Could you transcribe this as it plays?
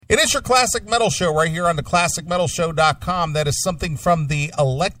It is your Classic Metal Show right here on the ClassicMetalShow.com. That is something from the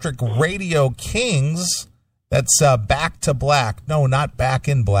Electric Radio Kings. That's Back to Black. No, not Back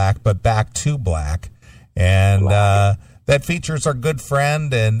in Black, but Back to Black. And that features our good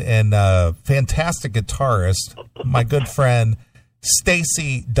friend and fantastic guitarist, my good friend,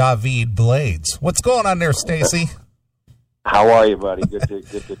 Stacey David Blades. What's going on there, Stacey? How are you, buddy? Good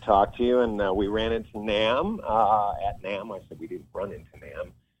to talk to you. And we ran into Nam at Nam. I said we didn't run into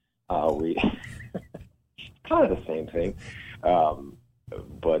Nam. We kind of the same thing.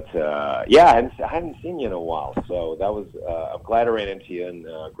 But I hadn't seen you in a while, so that was. I'm glad I ran into you, and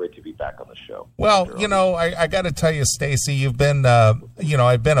great to be back on the show. Well, I got to tell you, Stacey, you've been,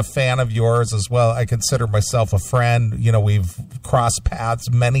 I've been a fan of yours as well. I consider myself a friend. We've crossed paths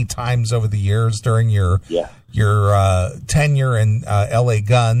many times over the years during your tenure in L.A.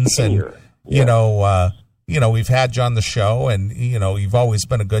 Guns, and we've had you on the show, and you've always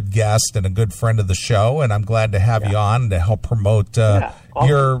been a good guest and a good friend of the show, and I'm glad to have you on to help promote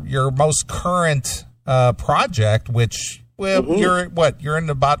your most current project, which you're in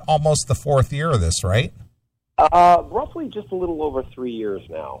about almost the fourth year of this, right? Roughly just a little over 3 years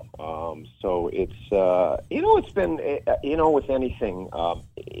now. So it's it's been with anything,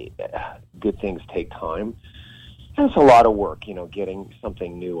 good things take time. And it's a lot of work, getting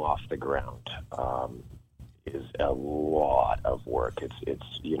something new off the ground. Is a lot of work.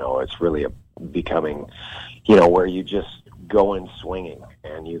 It's really becoming, where you just go in swinging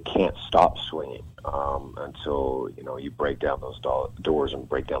and you can't stop swinging until you break down those doors and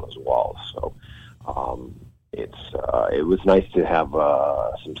break down those walls. So it was nice to have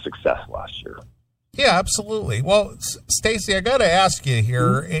some success last year. Yeah, absolutely. Well, Stacey, I got to ask you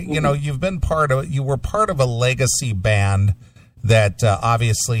here. Mm-hmm. You were part of a legacy band that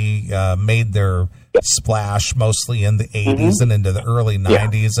obviously made their splash mostly in the 80s and into the early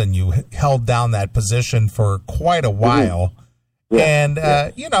 90s, and you held down that position for quite a while. And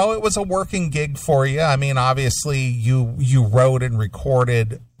it was a working gig for you. I mean, obviously you wrote and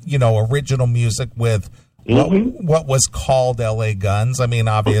recorded original music with what was called LA Guns. I mean,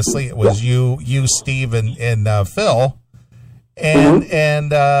 obviously it was you, Steve, and Phil. And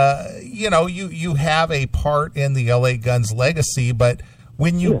you have a part in the LA Guns legacy, but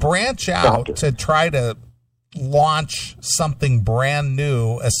when you branch out to try to launch something brand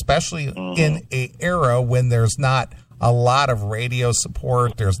new, especially in an era when there's not a lot of radio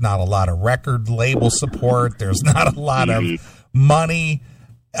support, there's not a lot of record label support, there's not a lot of money,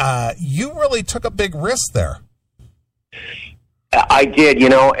 you really took a big risk there. I did.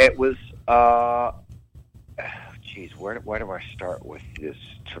 It was... where do I start with this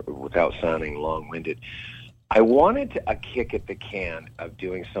without sounding long-winded? I wanted a kick at the can of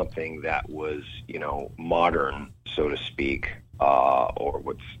doing something that was, modern, so to speak, or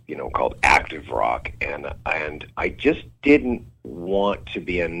what's, called active rock. And I just didn't want to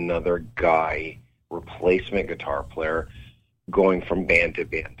be another guy, replacement guitar player, going from band to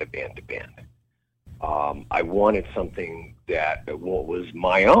band to band to band. I wanted something that was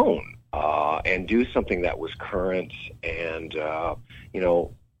my own. And do something that was current and,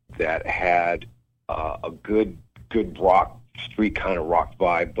 that had a good rock, street kind of rock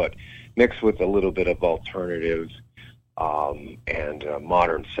vibe, but mixed with a little bit of alternative and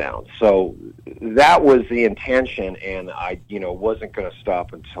modern sound. So that was the intention, and I, wasn't going to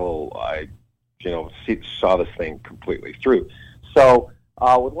stop until I, saw this thing completely through. So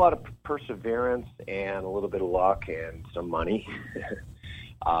with a lot of perseverance and a little bit of luck and some money,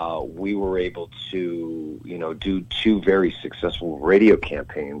 we were able to, do two very successful radio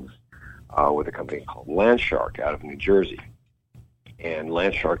campaigns with a company called Landshark out of New Jersey. And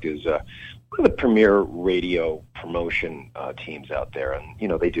Landshark is one of the premier radio promotion teams out there. And,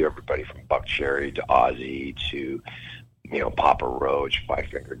 they do everybody from Buck Cherry to Ozzy to, Papa Roach, Five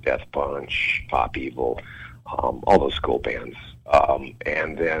Finger Death Punch, Pop Evil, all those cool bands.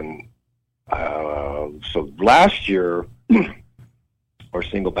 And then, so last year... our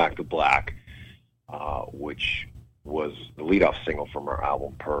single Back to Black, which was the leadoff single from our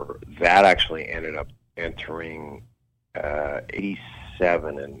album Per, that actually ended up entering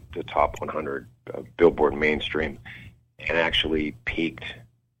 87 in the top 100 Billboard mainstream, and actually peaked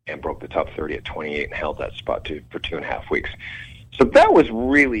and broke the top 30 at 28 and held that spot for 2.5 weeks. So that was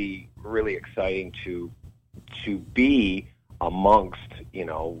really, really exciting to be amongst,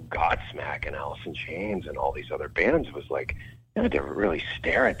 Godsmack and Alice in Chains and all these other bands. It was like, I had to really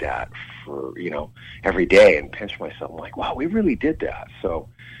stare at that for, every day and pinch myself. I'm like, wow, we really did that. So,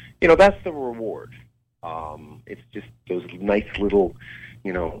 that's the reward. It's just those nice little,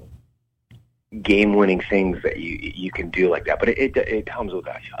 game-winning things that you can do like that. But it comes with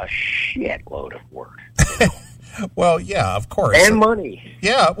a shitload of work. Well, yeah, of course. And money.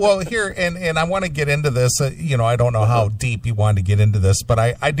 Yeah, well, here, and I want to get into this. I don't know how deep you want to get into this, but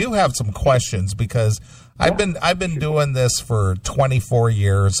I do have some questions because I've been doing this for 24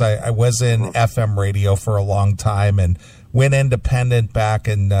 years. I was in FM radio for a long time and went independent back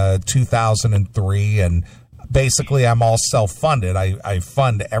in 2003, and basically I'm all self-funded. I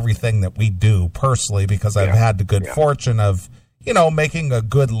fund everything that we do personally because I've had the good fortune of making a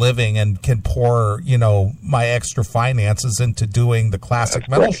good living and can pour, my extra finances into doing the classic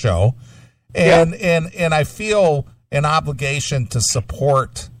metal show. And I feel an obligation to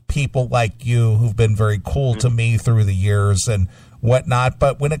support people like you who've been very cool to me through the years and whatnot.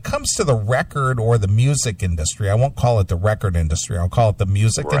 But when it comes to the record or the music industry, I won't call it the record industry. I'll call it the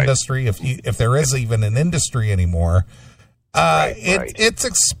music industry. If there is even an industry anymore, it's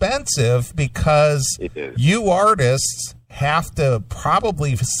expensive because you artists have to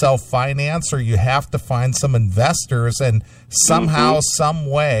probably self-finance, or you have to find some investors, and somehow, some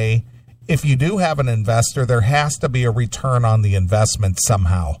way, if you do have an investor, there has to be a return on the investment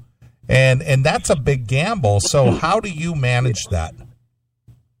somehow, and that's a big gamble. So how do you manage that?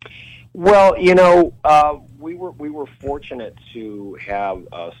 Well, we were fortunate to have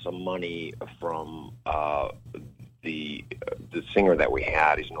some money from the singer that we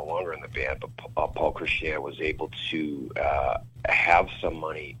had. He's no longer in the band, but Paul Christian was able to have some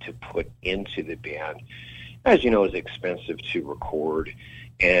money to put into the band. As you know, it's expensive to record,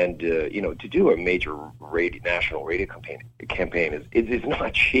 and to do a major national radio campaign is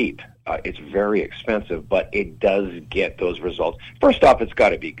not cheap. It's very expensive, but it does get those results. First off, it's got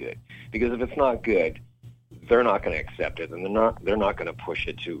to be good, because if it's not good, they're not going to accept it, and they're not going to push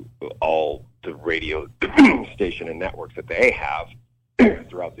it to all the radio station and networks that they have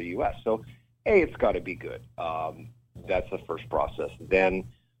throughout the U.S. So, it's got to be good. That's the first process. Then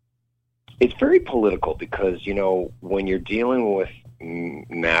it's very political because, when you're dealing with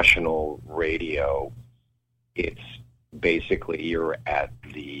national radio, it's basically you're at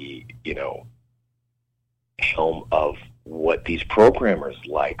the, helm of what these programmers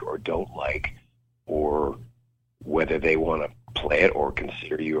like or don't like, or whether they want to play it or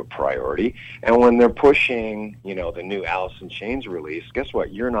consider you a priority. And when they're pushing, the new Alice in Chains release, guess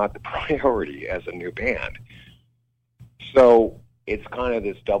what? You're not the priority as a new band. So it's kind of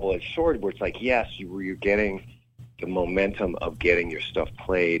this double-edged sword where it's like, yes, you're getting the momentum of getting your stuff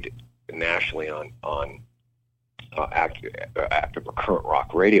played nationally on active or current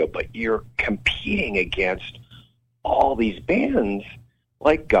rock radio, but you're competing against all these bands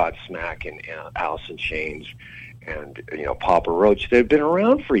like Godsmack and Alice in Chains and Papa Roach that have been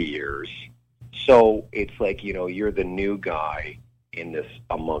around for years. So it's like you're the new guy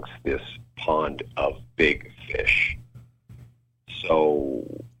amongst this pond of big fish. So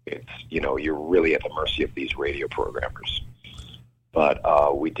it's you're really at the mercy of these radio programmers. But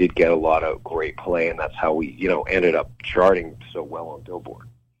we did get a lot of great play, and that's how we ended up charting so well on Billboard.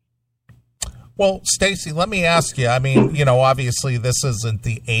 Well, Stacey, let me ask you, I mean, obviously this isn't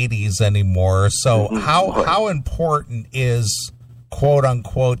the 80s anymore, so how important is,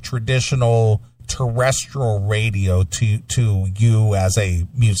 quote-unquote, traditional terrestrial radio to you as a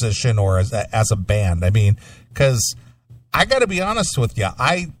musician or as a band? I mean, because I got to be honest with you,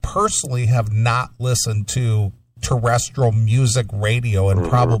 I personally have not listened to terrestrial music radio in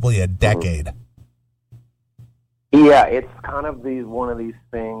probably a decade. Yeah, it's kind of one of these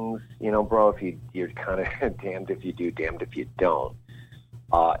things, bro, if you're kind of damned if you do, damned if you don't.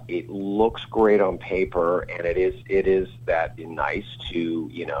 It looks great on paper, and it is that nice to,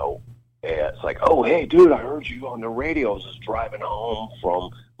 it's like, oh, hey, dude, I heard you on the radio. I was just driving home from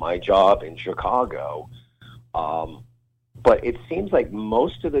my job in Chicago. But it seems like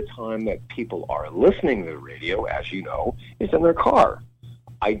most of the time that people are listening to the radio, as you know, is in their car.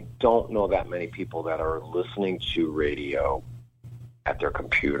 I don't know that many people that are listening to radio at their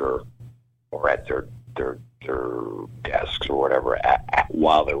computer or at their desks or whatever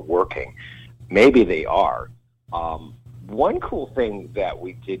while they're working. Maybe they are. One cool thing that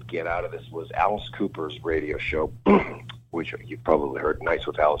we did get out of this was Alice Cooper's radio show, which you've probably heard, Nights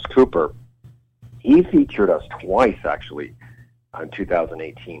with Alice Cooper. He featured us twice, actually, in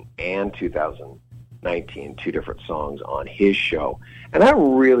 2018 and 2019, two different songs on his show. And that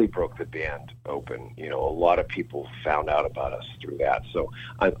really broke the band open. A lot of people found out about us through that. So,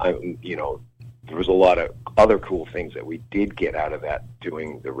 there was a lot of other cool things that we did get out of that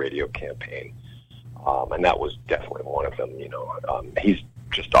doing the radio campaign. And that was definitely one of them. He's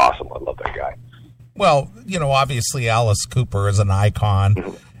just awesome. I love that guy. Well, obviously Alice Cooper is an icon.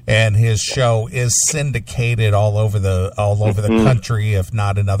 and his show is syndicated all over the country, if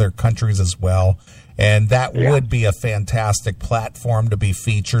not in other countries as well. And that would be a fantastic platform to be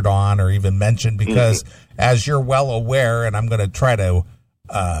featured on or even mentioned because, as you're well aware, and I'm going to try to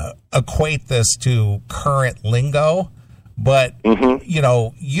equate this to current lingo, but,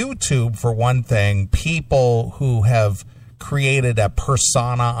 YouTube, for one thing, people who have created a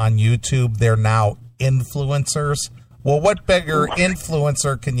persona on YouTube, they're now influencers. Well, what bigger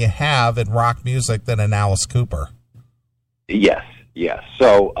influencer can you have in rock music than an Alice Cooper? Yes.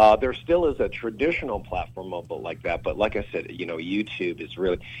 So there still is a traditional platform like that, but like I said, YouTube is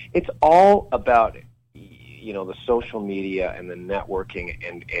it's all about, the social media and the networking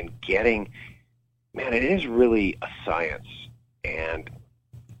and getting, man, it is really a science. And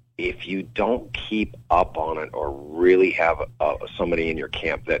if you don't keep up on it or really have somebody in your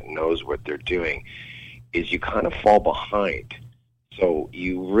camp that knows what they're doing, is you kind of fall behind. So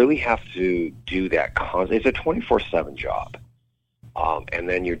you really have to do that. It's a 24/7 job. And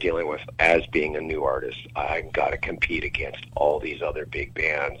then you're dealing with, as being a new artist, I got to compete against all these other big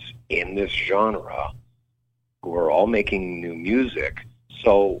bands in this genre who are all making new music.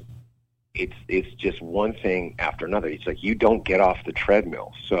 So it's just one thing after another. It's like you don't get off the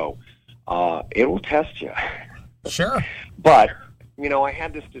treadmill. So it will test you. Sure. But, I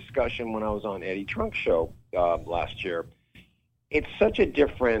had this discussion when I was on Eddie Trunk's show last year. It's such a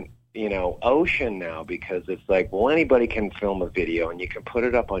different, ocean now because it's like, well, anybody can film a video and you can put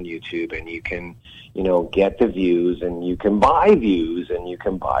it up on YouTube and you can, get the views and you can buy views and you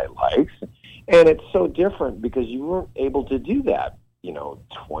can buy likes. And it's so different because you weren't able to do that,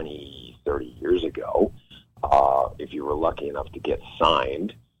 20, 30 years ago. If you were lucky enough to get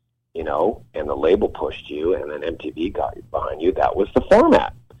signed, and the label pushed you and then MTV got behind you, that was the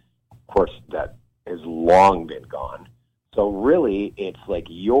format. Of course, that has long been gone. So really, it's like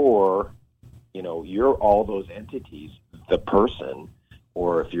you're all those entities, the person,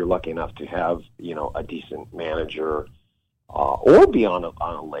 or if you're lucky enough to have, a decent manager or be on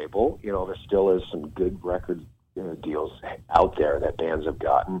a label, there still is some good record deals out there that bands have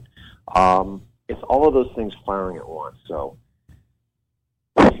gotten. It's all of those things firing at once. So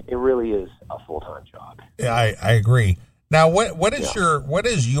it really is a full-time job. Yeah, I agree. Now, what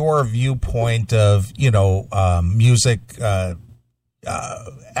is your viewpoint of music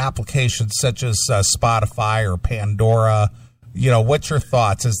applications such as Spotify or Pandora? What's your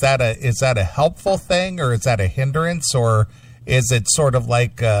thoughts? Is that a helpful thing, or is that a hindrance, or is it sort of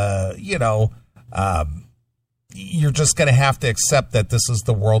like you're just going to have to accept that this is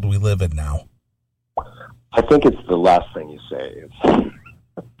the world we live in now? I think it's the last thing you say.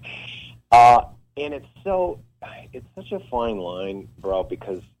 And it's such a fine line, bro,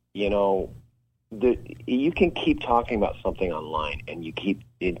 because, you can keep talking about something online and you keep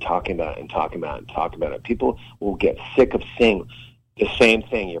talking about it and talking about it and talking about it. People will get sick of seeing the same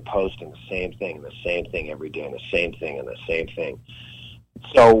thing. You're posting the same thing and the same thing every day and the same thing and the same thing.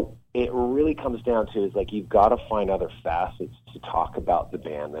 So it really comes down to is like you've got to find other facets to talk about the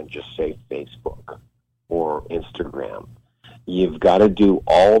band than just say Facebook or Instagram. You've got to do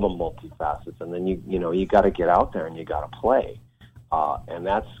all the multifacets, and then you got to get out there and you got to play, and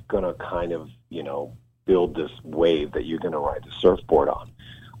that's going to kind of build this wave that you're going to ride the surfboard on.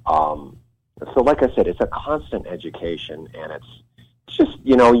 So, like I said, it's a constant education, and it's just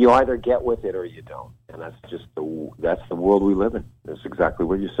you either get with it or you don't, and that's the world we live in. That's exactly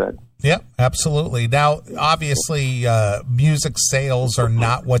what you said. Yeah, absolutely. Now, obviously, music sales are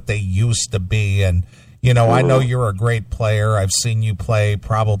not what they used to be, and I know you're a great player. I've seen you play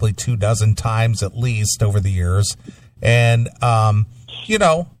probably 24 times at least over the years. And,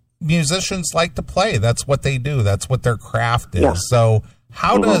 musicians like to play. That's what they do. That's what their craft is. Yeah. So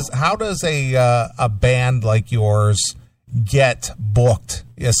how does a band like yours get booked,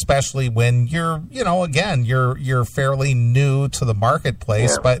 especially when you're, again, you're fairly new to the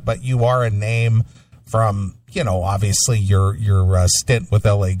marketplace, but you are a name from, obviously your stint with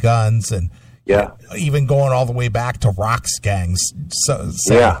LA Guns and, yeah, even going all the way back to Rocks Gangs. So.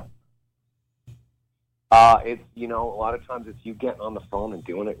 Yeah. It's a lot of times it's you getting on the phone and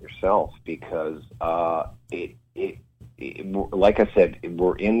doing it yourself because like I said,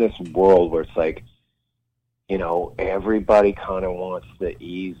 we're in this world where it's like, everybody kind of wants the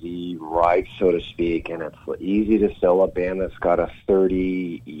easy ride, so to speak, and it's easy to sell a band that's got a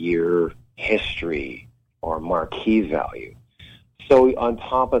 30-year history or marquee value. So on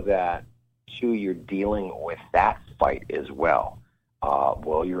top of that, you're dealing with that fight as well.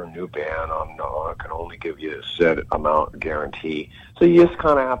 Well, you're a new band. I can only give you a set amount guarantee. So you just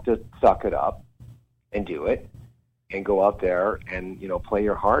kind of have to suck it up and do it. and go out there and, play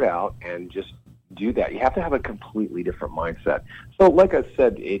your heart out and just do that. You have to have a completely different mindset. So like I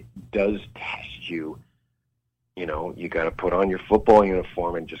said, it does test you. You got to put on your football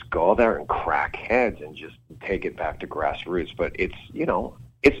uniform and just go there and crack heads and just take it back to grassroots. But it's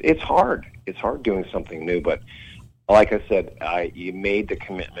hard. It's hard doing something new. But like I said, you made the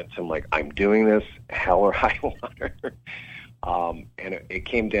commitment to I'm doing this, hell or high water. And it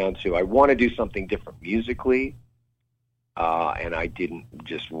came down to I want to do something different musically, and I didn't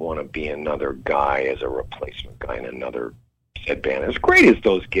just want to be another guy as a replacement guy in another said band. As great as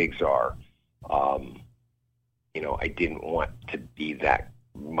those gigs are, I didn't want to be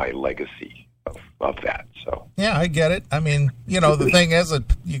my legacy of that. So yeah, I get it. I mean, the thing is,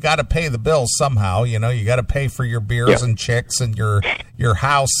 you got to pay the bills somehow. You got to pay for your beers and chicks and your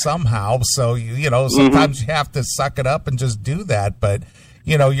house somehow. So sometimes you have to suck it up and just do that. But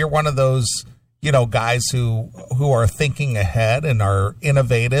you're one of those guys who are thinking ahead and are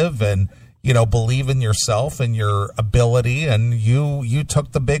innovative and believe in yourself and your ability. And you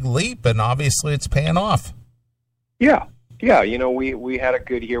took the big leap, and obviously it's paying off. Yeah. Yeah, we had a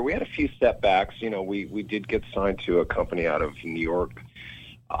good year. We had a few setbacks. We did get signed to a company out of New York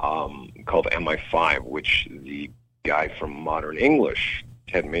called MI5, which the guy from Modern English,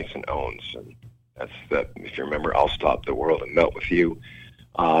 Ted Mason, owns. And if you remember, I'll Stop the World and Melt With You.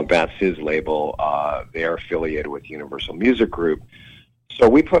 That's his label. They are affiliated with Universal Music Group. So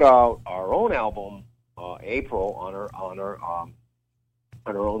we put out our own album, April, on our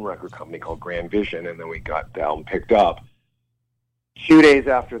own record company called Grand Vision, and then we got the album picked up. 2 days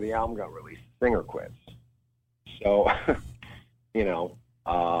after the album got released, the singer quits. So,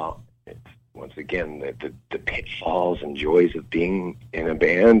 it's, once again, the pitfalls and joys of being in a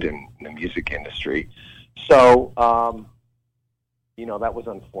band and in the music industry. So, that was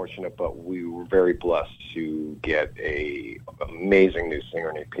unfortunate, but we were very blessed to get a amazing new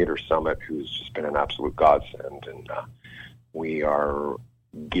singer named Peter Summit, who's just been an absolute godsend, and we are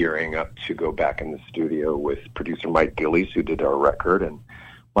gearing up to go back in the studio with producer Mike Gillies, who did our record. And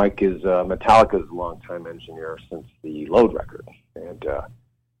Mike is Metallica's longtime engineer since the Load record, and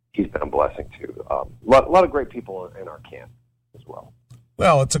he's been a blessing too. A lot of great people in our camp as well.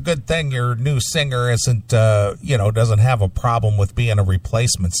 Well, it's a good thing your new singer isn't, doesn't have a problem with being a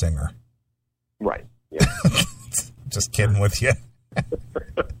replacement singer. Right. Yeah. Just kidding with you.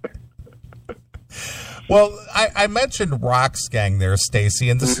 Well, I mentioned Rock's Gang there, Stacey,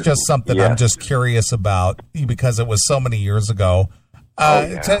 and this is just something I'm just curious about because it was so many years ago.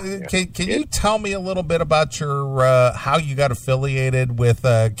 Can you tell me a little bit about your how you got affiliated with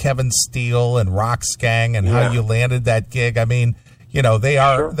Kevin Steele and Rock's Gang and how you landed that gig? I mean, they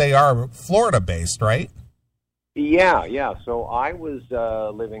are Florida based, right? Yeah. So I was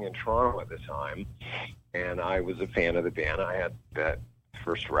living in Toronto at the time, and I was a fan of the band. I had that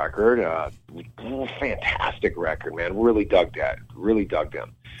first record, fantastic record, man. Really dug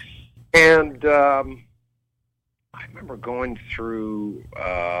them. And I remember going through,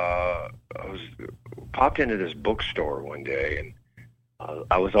 popped into this bookstore one day, and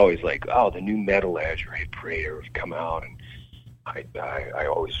I was always like, oh, the new Metal Edge or Hit Parader have come out, and I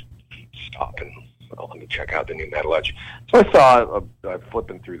always stop and, let me check out the new Metal Edge. So I saw, I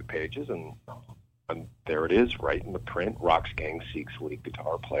flipping through the pages, and there it is, right in the print. Rock's Gang seeks lead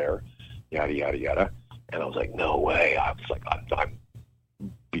guitar player, yada, yada, yada. And I was like, no way. I was like, I'd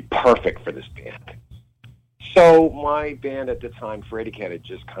be perfect for this band. So my band at the time, Frady Cat, had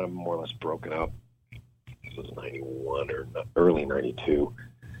just kind of more or less broken up. It was 91 or early 92.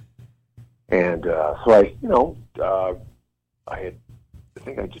 And so I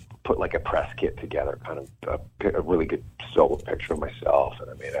think I just put like a press kit together, kind of a really good solo picture of myself, and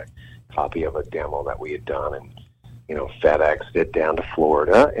I made a copy of a demo that we had done, and FedExed it down to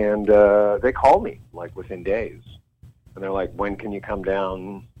Florida, and they called me like within days, and they're like, "When can you come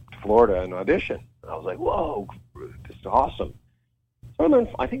down to Florida and audition?" And I was like, "Whoa, this is awesome!" So I learned,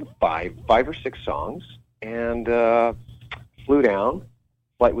 I think, five or six songs, and flew down.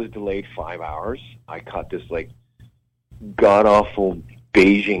 Flight was delayed 5 hours. I caught this like god awful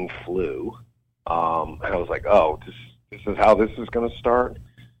Beijing flu, and I was like, "Oh, this is how this is going to start."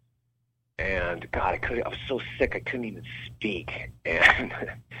 And God, I was so sick I couldn't even speak. And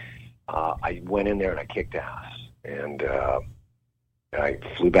I went in there and I kicked ass. And I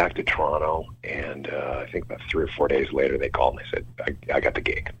flew back to Toronto. And I think about 3 or 4 days later, they called and they said, I got the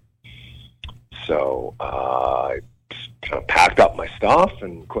gig. So I kind of packed up my stuff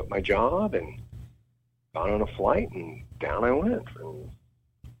and quit my job and got on a flight and down I went. And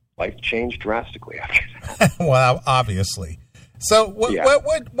life changed drastically after that. Well, obviously. So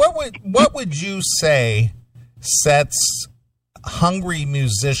what would you say sets hungry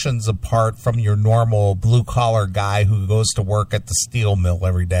musicians apart from your normal blue-collar guy who goes to work at the steel mill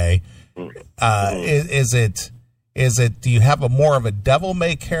every day? Is it, do you have a more of a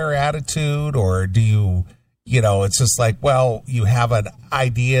devil-may-care attitude, or do you, it's just like, well, you have an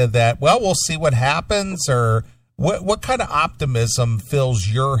idea that, well, we'll see what happens, or what kind of optimism fills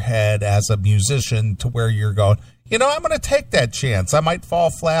your head as a musician to where you're going, I'm going to take that chance. I might fall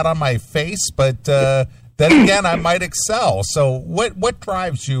flat on my face, but then again, I might excel. So what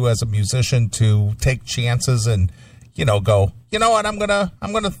drives you as a musician to take chances and, go, what, I'm going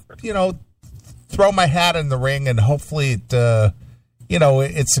to, throw my hat in the ring and hopefully it,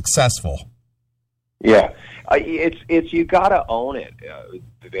 it's successful. Yeah. It's you got to own it.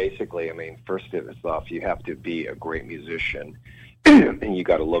 Basically, I mean, first off, you have to be a great musician and you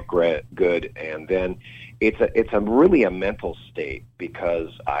got to look good. And then it's really a mental state, because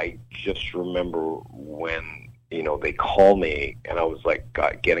I just remember when, they called me and I was like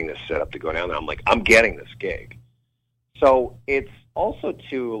getting this set up to go down there. I'm like, I'm getting this gig. So it's also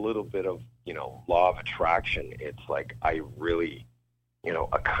too a little bit of, law of attraction. It's like I really,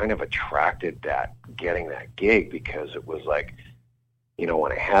 I kind of attracted that getting that gig, because it was like,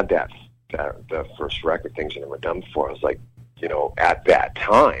 when I had the first record, Things I Never Done Before, I was like, at that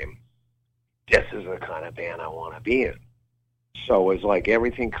time, this is the kind of band I want to be in. So it was like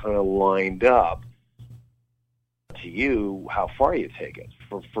everything kind of lined up. To you, how far you take it.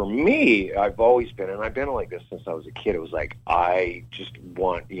 For me, I've always been, and I've been like this since I was a kid. It was like I just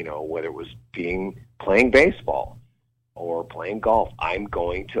want, whether it was playing baseball or playing golf, I'm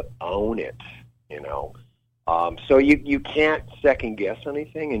going to own it. So you can't second guess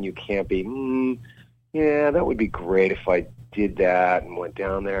anything, and you can't be, yeah, that would be great if I did that and went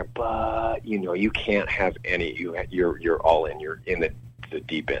down there, but you can't have any. You're all in. You're in the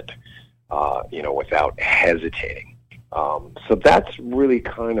deep end. Without hesitating. So that's really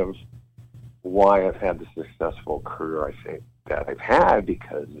kind of why I've had the successful career I think that I've had,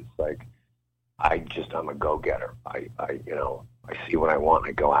 because it's like I'm a go-getter. I see what I want,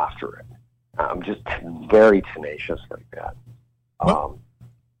 I go after it. I'm just very tenacious like that.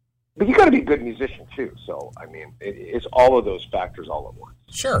 But you got to be a good musician too. So I mean, it's all of those factors all at once.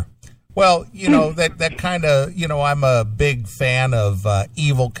 Sure. Well, that kind of, I'm a big fan of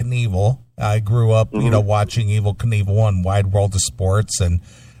Evel Knievel. I grew up, watching Evel Knievel on Wide World of Sports, and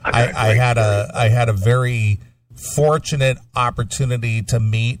I had a very fortunate opportunity to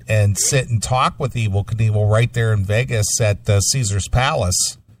meet and sit and talk with Evel Knievel right there in Vegas at Caesar's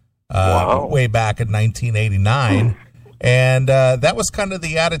Palace way back in 1989. And that was kind of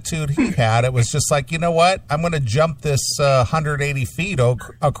the attitude he had. It was just like, you know what? I'm going to jump this 180 feet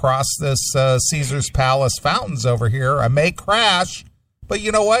across this Caesar's Palace fountains over here. I may crash, but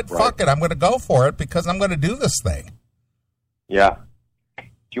you know what? Right. Fuck it. I'm going to go for it because I'm going to do this thing. Yeah. Do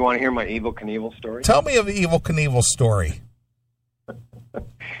you want to hear my Evel Knievel story? Tell me of the Evel Knievel story.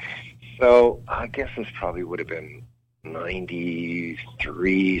 So I guess this probably would have been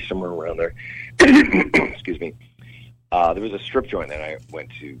 93, somewhere around there. Excuse me. There was a strip joint that I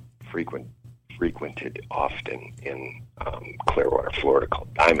went to frequented often in Clearwater, Florida,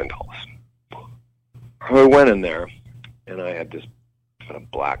 called Diamond Halls. I went in there, and I had this kind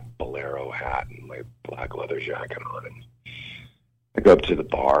of black bolero hat and my black leather jacket on, and I go up to the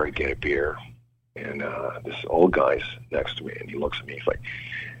bar to get a beer, and this old guy's next to me, and he looks at me, he's like,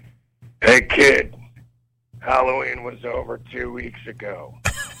 "Hey, kid, Halloween was over 2 weeks ago."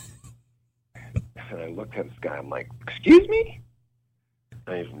 And I looked at this guy. I'm like, "Excuse me?"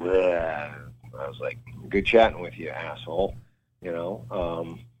 And I was like, "Good chatting with you, asshole."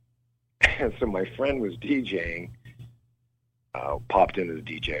 And so my friend was DJing, popped into the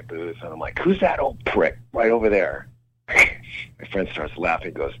DJ booth, and I'm like, "Who's that old prick right over there?" My friend starts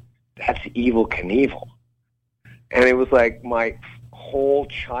laughing, goes, "That's Evel Knievel." And it was like my whole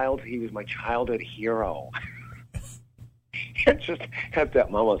he was my childhood hero. And just at that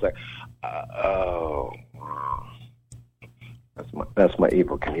moment, I was like, oh, that's my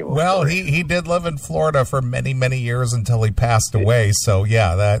Evel Knievel. Well, he did live in Florida for many, many years until he passed away. So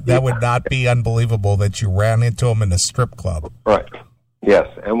yeah, that would not be unbelievable that you ran into him in a strip club. Right. Yes,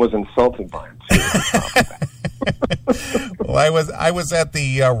 and was insulted by him too. Well, I was at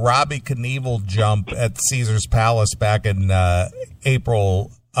the Robbie Knievel jump at Caesar's Palace back in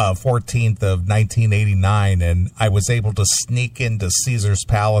April 14th of 1989, and I was able to sneak into Caesar's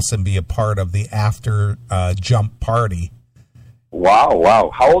Palace and be a part of the after jump party.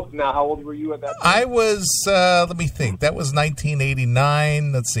 Wow. How old were you at that time? I was, let me think, that was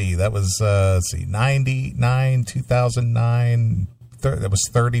 1989. Let's see, that was, 99, 2009. That was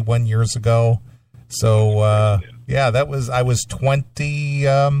 31 years ago. So, I was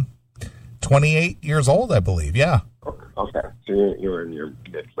 28 years old, I believe. Yeah. Okay. So you're in your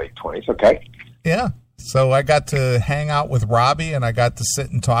late 20s. Okay. Yeah. So I got to hang out with Robbie, and I got to sit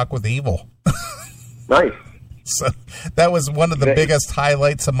and talk with Evil. Nice. So that was one of the biggest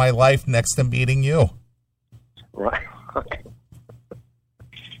highlights of my life, next to meeting you. Right.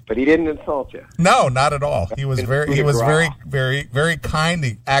 But he didn't insult you. No, not at all. He was very kind.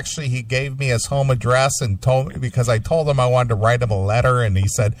 He gave me his home address and told me, because I told him I wanted to write him a letter, and he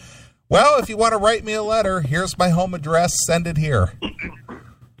said, "Well, if you want to write me a letter, here's my home address. Send it here."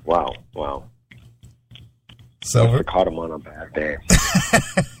 Wow. So I caught him on a bad day.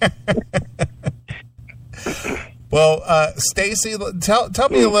 Well, Stacey, tell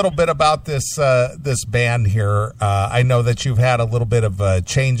me a little bit about this band here. I know that you've had a little bit of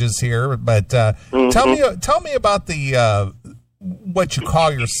changes here, but tell me about the what you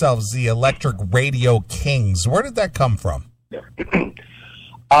call yourselves, the Electric Radio Kings. Where did that come from?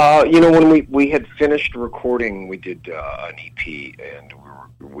 When we had finished recording, we did an EP, and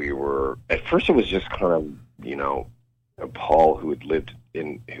we were at first it was just kind of Paul, who lives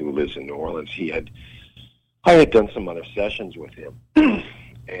in New Orleans. I had done some other sessions with him,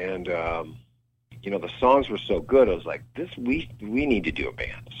 and the songs were so good. I was like, we need to do a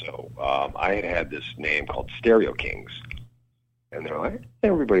band. So I had this name called Stereo Kings, and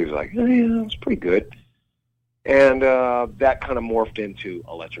everybody was like, oh, yeah, it's pretty good. And that kind of morphed into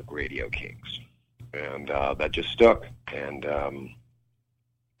Electric Radio Kings, and that just stuck. And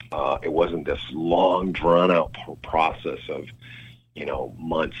it wasn't this long, drawn-out process of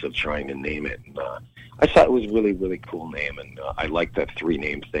months of trying to name it. And I thought it was a really, really cool name, and I like that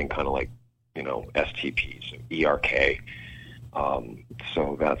three-name thing, kind of like STP, so ERK.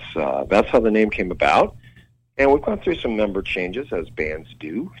 So that's how the name came about. And we've gone through some member changes, as bands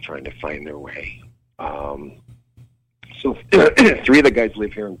do, trying to find their way. So three of the guys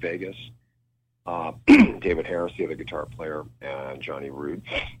live here in Vegas. David Harris, the other guitar player, and Johnny Rude,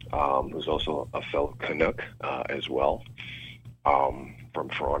 who's also a fellow Canuck as well, from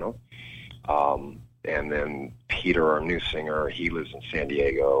Toronto. And then Peter, our new singer, he lives in San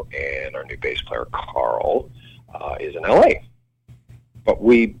Diego, and our new bass player, Carl, is in LA. But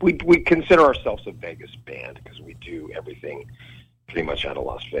we consider ourselves a Vegas band because we do everything pretty much out of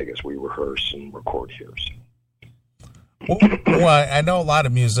Las Vegas. We rehearse and record here. So. Well, I know a lot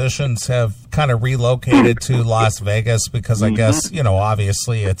of musicians have kind of relocated to Las Vegas because I guess,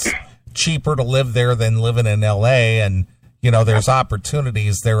 obviously it's cheaper to live there than living in LA, and there's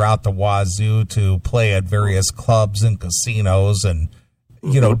opportunities there out the wazoo to play at various clubs and casinos and,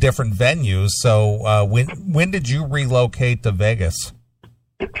 different venues. So when did you relocate to Vegas?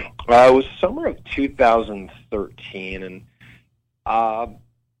 It was summer of 2013. And,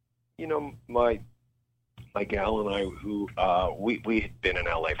 my gal and I, who we had been in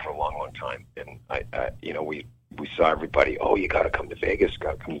LA for a long, long time. And, we saw everybody, oh, you got to come to Vegas,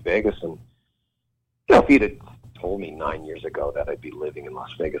 And, if you'd have told me 9 years ago that I'd be living in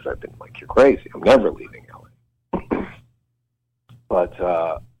Las Vegas, I'd been like, you're crazy. I'm never leaving LA. But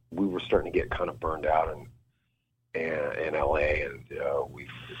we were starting to get kind of burned out in LA, and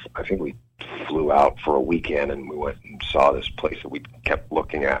I think we flew out for a weekend, and we went and saw this place that we kept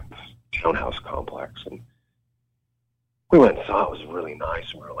looking at, this townhouse complex, and we went and saw it. It was really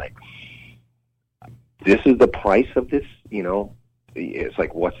nice, and we were like, this is the price of this, it's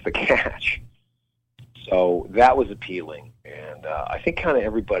like, what's the catch? So that was appealing, and I think kind of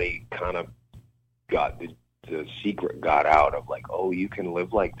everybody kind of got the secret got out of like, oh, you can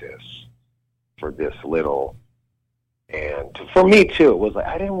live like this for this little. And for me too, it was like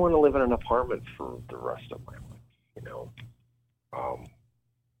I didn't want to live in an apartment for the rest of my life.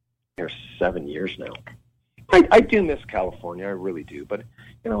 Here's 7 years now. I do miss California, I really do, but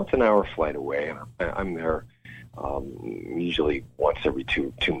it's an hour flight away, and I'm there. Usually once every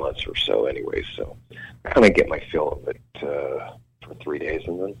two months or so anyway, so I kind of get my fill of it for 3 days,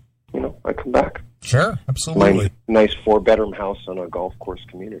 and then I come back. Sure, absolutely. Nice 4-bedroom house on a golf course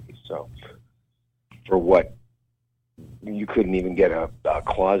community, so for what you couldn't even get a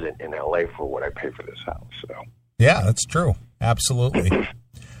closet in LA for what I pay for this house. So yeah, that's true, absolutely.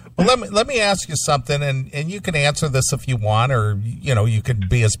 Well, let me ask you something, and you can answer this if you want, or you could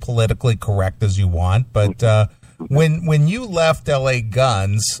be as politically correct as you want, but when you left LA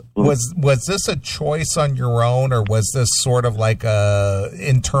Guns, was this a choice on your own, or was this sort of like a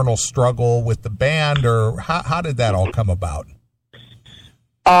internal struggle with the band, or how did that all come about?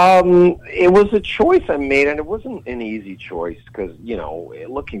 It was a choice I made, and it wasn't an easy choice because,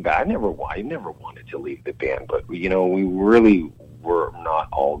 looking back, I never wanted to leave the band, but, we really were not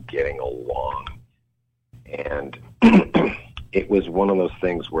all getting along. And it was one of those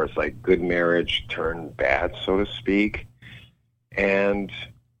things where it's like good marriage turned bad, so to speak. And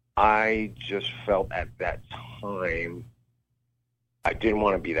I just felt at that time I didn't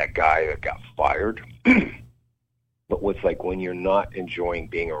want to be that guy that got fired. But what's like when you're not enjoying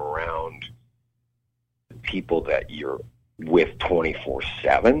being around people that you're with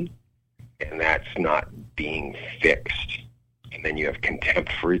 24/7, and that's not being fixed, and then you have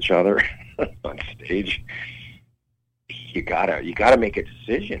contempt for each other on stage, you gotta make a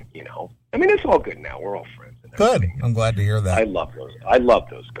decision, you know. I mean, it's all good now. We're all friends. And Good. I'm glad to hear that. I love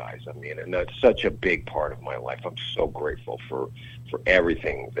those guys. I mean, and that's such a big part of my life. I'm so grateful for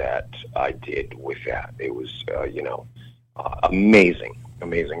everything that I did with that. It was,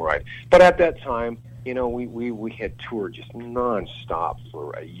 amazing ride. But at that time, you know, we had toured just nonstop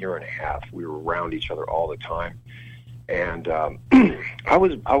for a year and a half. We were around each other all the time, and I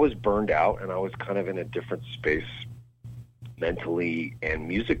was burned out, and I was kind of in a different space mentally and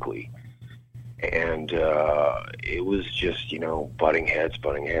musically. And it was just, you know, butting heads,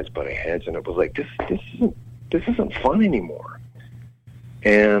 and it was like, this isn't fun anymore.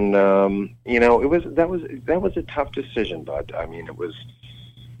 And you know, that was a tough decision, but I mean, it was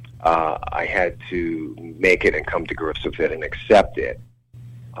I had to make it and come to grips with it and accept it.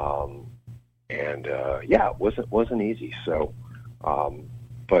 Yeah, it wasn't easy. So,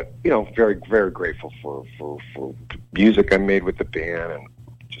 but you know, very very grateful for music I made with the band and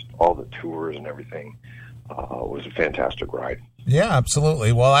just all the tours and everything. It was a fantastic ride. Yeah,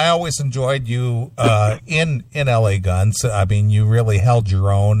 absolutely. Well, I always enjoyed you in LA Guns. I mean, you really held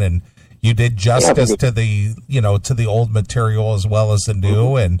your own, and you did justice to the old material as well as the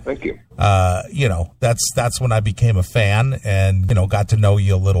new. And thank you. You know, that's when I became a fan, and you know, got to know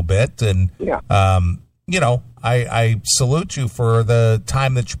you a little bit. And you know, I salute you for the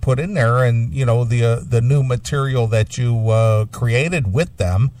time that you put in there, and you know, the new material that you created with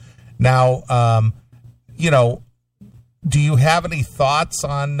them. Now, you know, do you have any thoughts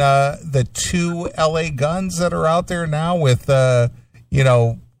on the two LA Guns that are out there now with, you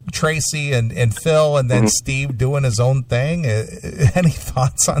know, Tracy and Phil, and then Steve doing his own thing? Any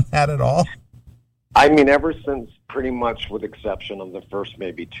thoughts on that at all? I mean, ever since pretty much with exception of the first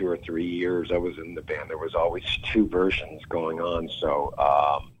maybe 2 or 3 years I was in the band, there was always two versions going on. So,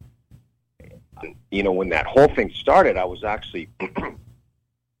 you know, when that whole thing started, I was actually,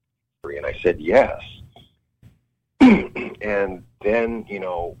 and I said yes. And then, you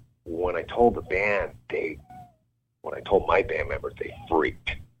know, when I told the band, when I told my band members, they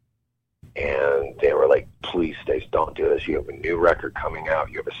freaked. And they were like, please, Stacey, don't do this. You have a new record coming out.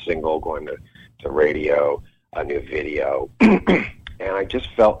 You have a single going to radio, a new video. And I just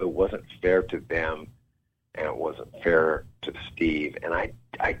felt it wasn't fair to them, and it wasn't fair to Steve. And I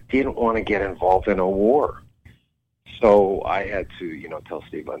didn't want to get involved in a war. So I had to, you know, tell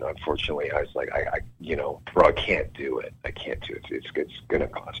Steve, and unfortunately, I was like, you know, bro, I can't do it. It's going to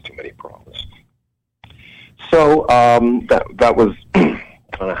cause too many problems. So that was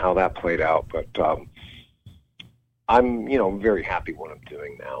kind of how that played out. But I'm, you know, very happy what I'm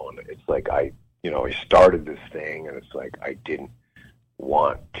doing now. And it's like I started this thing, and it's like I didn't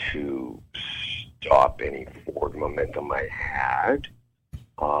want to stop any forward momentum I had.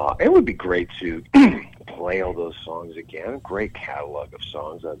 It would be great to play all those songs again. Great catalog of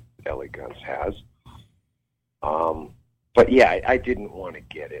songs that LA Guns has. But yeah, I didn't want to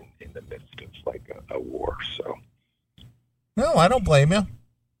get in the midst of like a war. So. No, I don't blame you.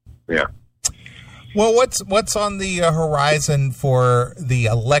 Yeah. Well, what's on the horizon for the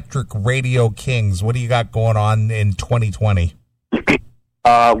Electric Radio Kings? What do you got going on in 2020?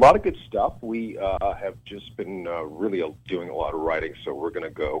 A lot of good stuff. We have just been really doing a lot of writing, so we're going to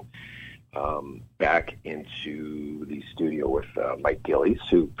go back into the studio with Mike Gillies,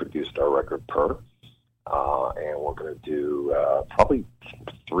 who produced our record Per, and we're going to do probably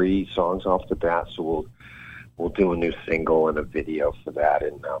 3 songs off the bat. So we'll do a new single and a video for that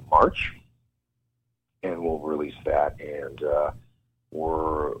in March, and we'll release that. And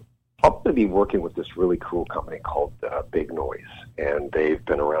we're probably be working with this really cool company called Big Noise, and they've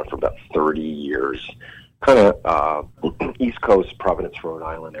been around for about 30 years, kind of East Coast, Providence, Rhode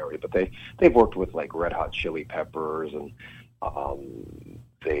Island area, but they've worked with like Red Hot Chili Peppers, and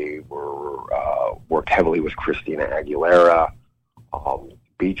they worked heavily with Christina Aguilera,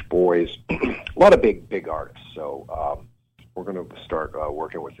 Beach Boys, a lot of big artists. So we're going to start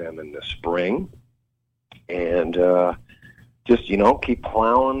working with them in the spring, and just, you know, keep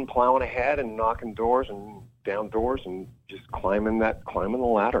plowing ahead and knocking doors and down doors and just climbing the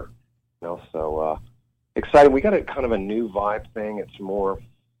ladder. You know, so excited. We got a kind of a new vibe thing. It's more,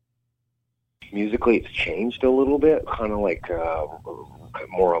 musically it's changed a little bit, kind of like a little bit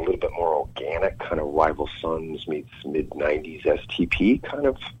more organic, kind of Rival Sons meets mid-90s STP kind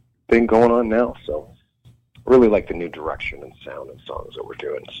of thing going on now. So really like the new direction and sound and songs that we're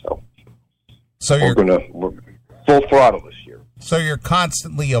doing. So we're full throttle this year. So you're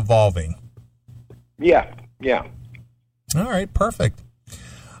constantly evolving. Yeah. All right, perfect.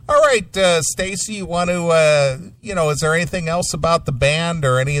 All right, Stacey, you want to, is there anything else about the band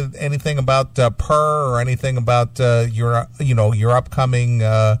or anything about Purr or anything about your upcoming,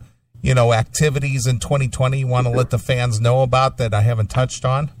 activities in 2020 you want to let the fans know about that I haven't touched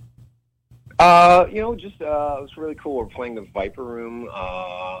on? It's really cool. We're playing the Viper Room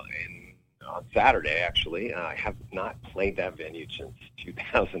on Saturday, actually. I have not played that venue since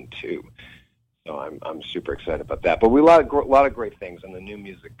 2002. So I'm super excited about that. But we lot of great things, and the new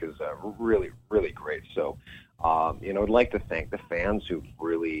music is really, really great. So, I'd like to thank the fans who've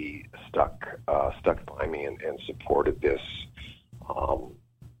really stuck by me and supported this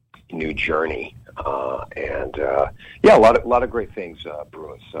new journey. A lot of great things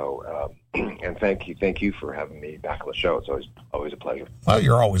brewing. So, and thank you for having me back on the show. It's always a pleasure. Well,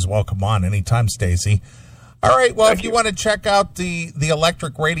 you're always welcome on anytime, Stacey. All right. Well, if you want to check out the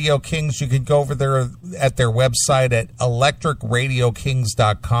Electric Radio Kings, you can go over there at their website at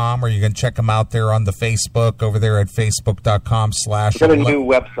electricradiokings.com, or you can check them out there on the Facebook over there at facebook.com/. We've got a new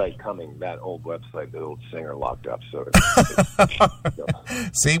website coming. That old website, the old singer locked up. So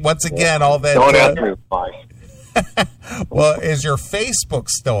see, once again, all that. Don't ask me why. Well, is your Facebook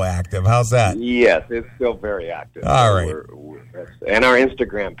still active? How's that? Yes, it's still very active. All right. And our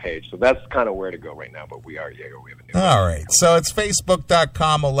Instagram page. So that's kind of where to go right now, but we have a new All right. So it's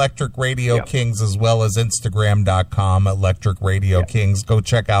facebook.com Electric Radio Kings, as well as Instagram.com Electric Radio Kings. Go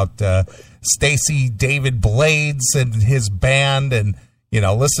check out Stacey David Blades and his band, and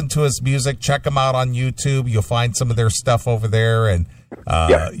listen to his music. Check him out on YouTube. You'll find some of their stuff over there, and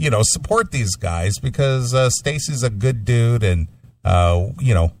support these guys, because Stacey's a good dude, and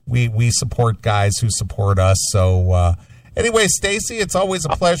we support guys who support us. So anyway, Stacey, it's always a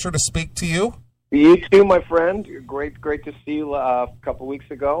pleasure to speak to you. You too, my friend. Great to see you a couple weeks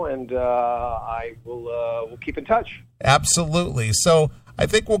ago, and I will we'll keep in touch. Absolutely. So I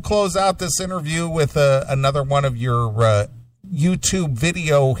think we'll close out this interview with another one of your YouTube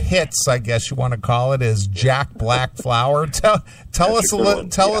video hits, I guess you want to call it, is Jack Black Flower. Tell us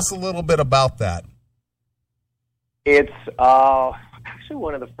a little bit about that. It's actually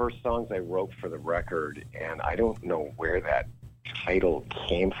one of the first songs I wrote for the record, and I don't know where that title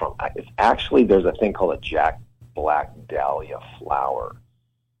came from. It's actually, there's a thing called a Jack Black Dahlia Flower.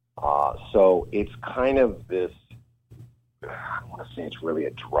 So it's kind of this, I don't want to say it's really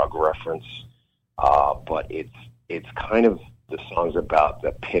a drug reference, but it's kind of, the song's about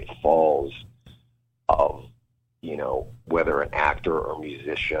the pitfalls of, whether an actor or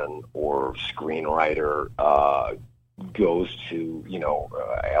musician or screenwriter goes to,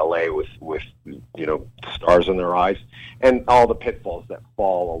 LA with stars in their eyes, and all the pitfalls that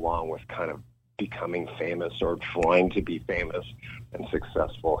fall along with kind of becoming famous or trying to be famous and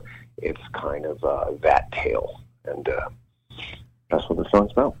successful. It's kind of that tale, and that's what the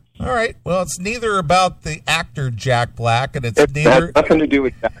song's about. All right. Well, it's neither about the actor Jack Black, and it's neither has nothing to do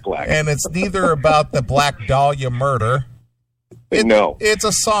with Jack Black, and it's neither about the Black Dahlia murder. No, it's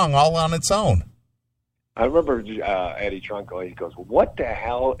a song all on its own. I remember Eddie Trunco. He goes, "What the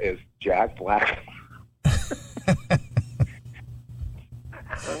hell is Jack Black?" I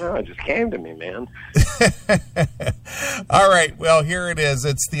don't know. It just came to me, man. All right. Well, here it is.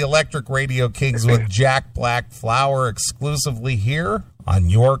 It's the Electric Radio Kings with Jack Black Flower, exclusively here on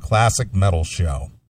Your Classic Metal Show.